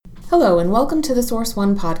Hello and welcome to the Source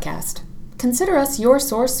One podcast. Consider us your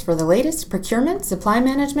source for the latest procurement, supply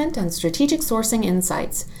management, and strategic sourcing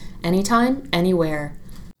insights, anytime, anywhere.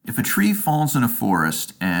 If a tree falls in a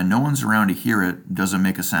forest and no one's around to hear it, does it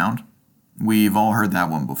make a sound? We've all heard that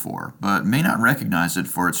one before, but may not recognize it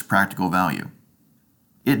for its practical value.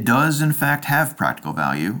 It does, in fact, have practical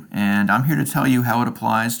value, and I'm here to tell you how it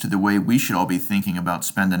applies to the way we should all be thinking about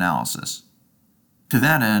spend analysis. To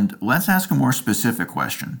that end, let's ask a more specific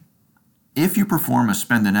question. If you perform a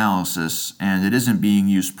spend analysis and it isn't being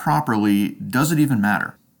used properly, does it even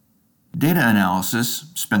matter? Data analysis,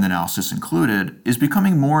 spend analysis included, is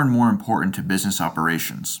becoming more and more important to business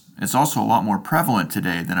operations. It's also a lot more prevalent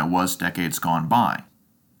today than it was decades gone by.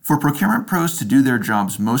 For procurement pros to do their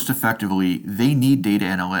jobs most effectively, they need data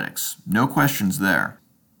analytics. No questions there.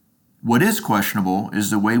 What is questionable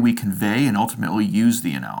is the way we convey and ultimately use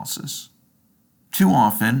the analysis. Too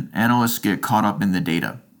often, analysts get caught up in the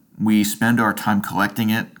data. We spend our time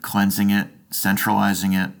collecting it, cleansing it,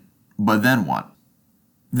 centralizing it, but then what?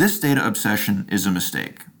 This data obsession is a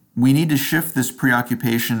mistake. We need to shift this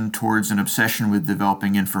preoccupation towards an obsession with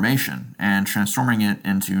developing information and transforming it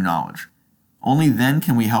into knowledge. Only then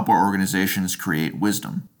can we help our organizations create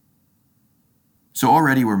wisdom. So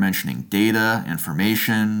already we're mentioning data,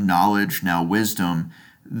 information, knowledge, now wisdom.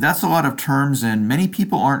 That's a lot of terms and many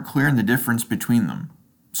people aren't clear in the difference between them.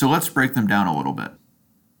 So let's break them down a little bit.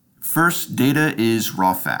 First, data is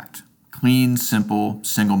raw fact. Clean, simple,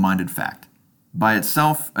 single-minded fact. By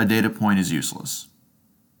itself, a data point is useless.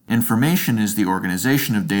 Information is the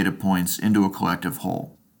organization of data points into a collective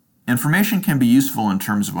whole. Information can be useful in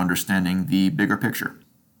terms of understanding the bigger picture.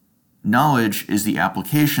 Knowledge is the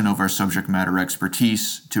application of our subject matter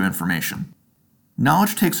expertise to information.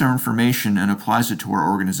 Knowledge takes our information and applies it to our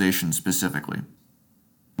organization specifically.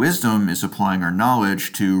 Wisdom is applying our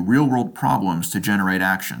knowledge to real-world problems to generate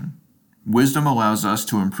action. Wisdom allows us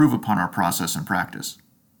to improve upon our process and practice.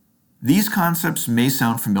 These concepts may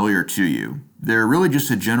sound familiar to you. They're really just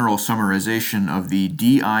a general summarization of the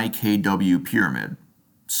DIKW pyramid.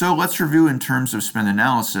 So let's review in terms of spend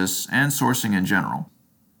analysis and sourcing in general.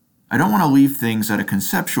 I don't want to leave things at a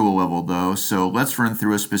conceptual level though, so let's run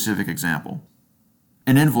through a specific example.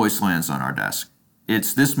 An invoice lands on our desk.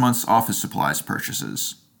 It's this month's office supplies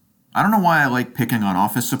purchases. I don't know why I like picking on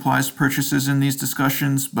office supplies purchases in these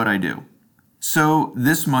discussions, but I do. So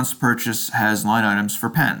this month's purchase has line items for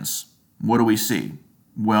pens. What do we see?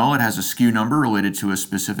 Well, it has a SKU number related to a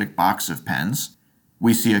specific box of pens.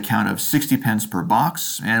 We see a count of 60 pens per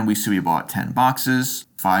box, and we see we bought 10 boxes,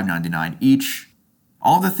 $5.99 each.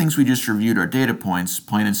 All the things we just reviewed are data points,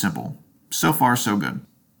 plain and simple. So far, so good.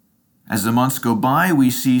 As the months go by, we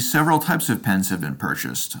see several types of pens have been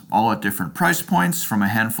purchased, all at different price points from a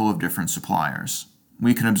handful of different suppliers.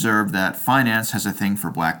 We can observe that finance has a thing for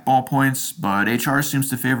black ballpoints, but HR seems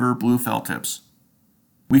to favor blue felt tips.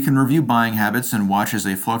 We can review buying habits and watch as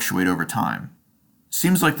they fluctuate over time.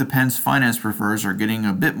 Seems like the pens finance prefers are getting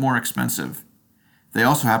a bit more expensive. They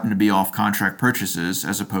also happen to be off-contract purchases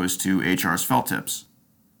as opposed to HR's felt tips.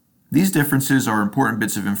 These differences are important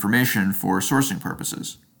bits of information for sourcing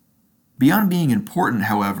purposes. Beyond being important,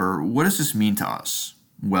 however, what does this mean to us?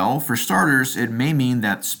 Well, for starters, it may mean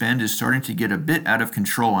that spend is starting to get a bit out of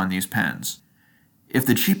control on these pens. If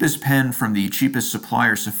the cheapest pen from the cheapest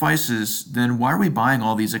supplier suffices, then why are we buying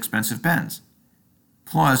all these expensive pens?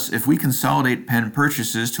 Plus, if we consolidate pen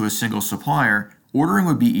purchases to a single supplier, ordering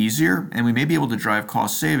would be easier and we may be able to drive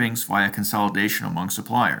cost savings via consolidation among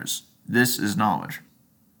suppliers. This is knowledge.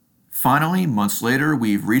 Finally, months later,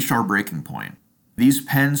 we've reached our breaking point. These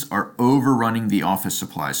pens are overrunning the office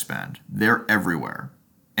supply spend. They're everywhere.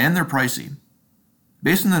 And they're pricey.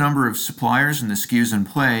 Based on the number of suppliers and the SKUs in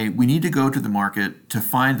play, we need to go to the market to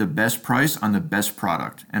find the best price on the best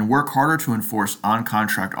product and work harder to enforce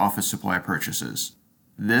on-contract office supply purchases.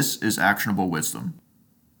 This is actionable wisdom.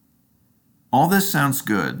 All this sounds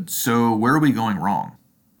good, so where are we going wrong?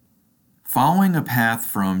 Following a path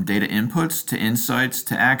from data inputs to insights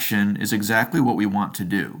to action is exactly what we want to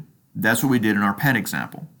do. That's what we did in our pen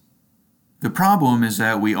example. The problem is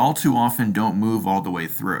that we all too often don't move all the way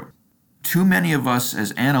through. Too many of us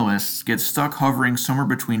as analysts get stuck hovering somewhere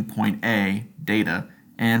between point A, data,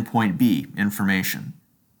 and point B, information.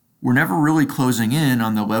 We're never really closing in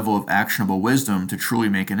on the level of actionable wisdom to truly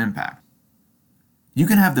make an impact. You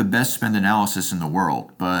can have the best spend analysis in the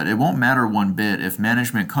world, but it won't matter one bit if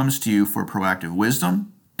management comes to you for proactive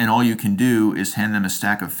wisdom, and all you can do is hand them a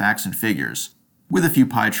stack of facts and figures, with a few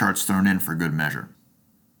pie charts thrown in for good measure.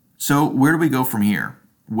 So where do we go from here?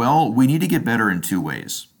 Well, we need to get better in two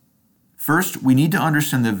ways. First, we need to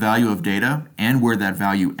understand the value of data and where that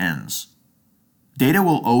value ends. Data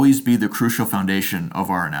will always be the crucial foundation of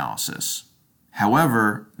our analysis.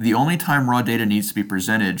 However, the only time raw data needs to be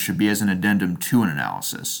presented should be as an addendum to an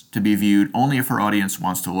analysis, to be viewed only if our audience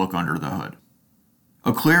wants to look under the hood.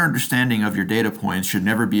 A clear understanding of your data points should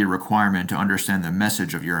never be a requirement to understand the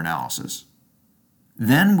message of your analysis.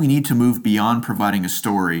 Then we need to move beyond providing a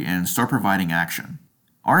story and start providing action.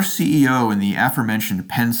 Our CEO in the aforementioned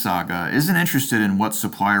pen saga isn't interested in what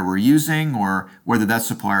supplier we're using or whether that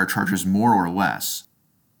supplier charges more or less.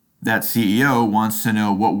 That CEO wants to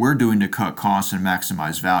know what we're doing to cut costs and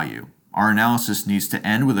maximize value. Our analysis needs to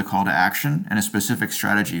end with a call to action and a specific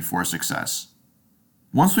strategy for success.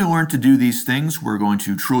 Once we learn to do these things, we're going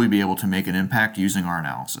to truly be able to make an impact using our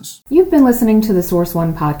analysis. You've been listening to the Source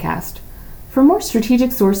One podcast. For more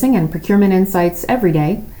strategic sourcing and procurement insights every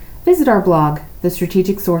day, visit our blog, The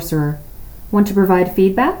Strategic Sorcerer. Want to provide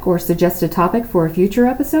feedback or suggest a topic for a future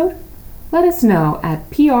episode? Let us know at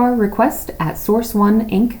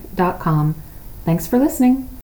prrequest@sourceoneinc.com. Thanks for listening.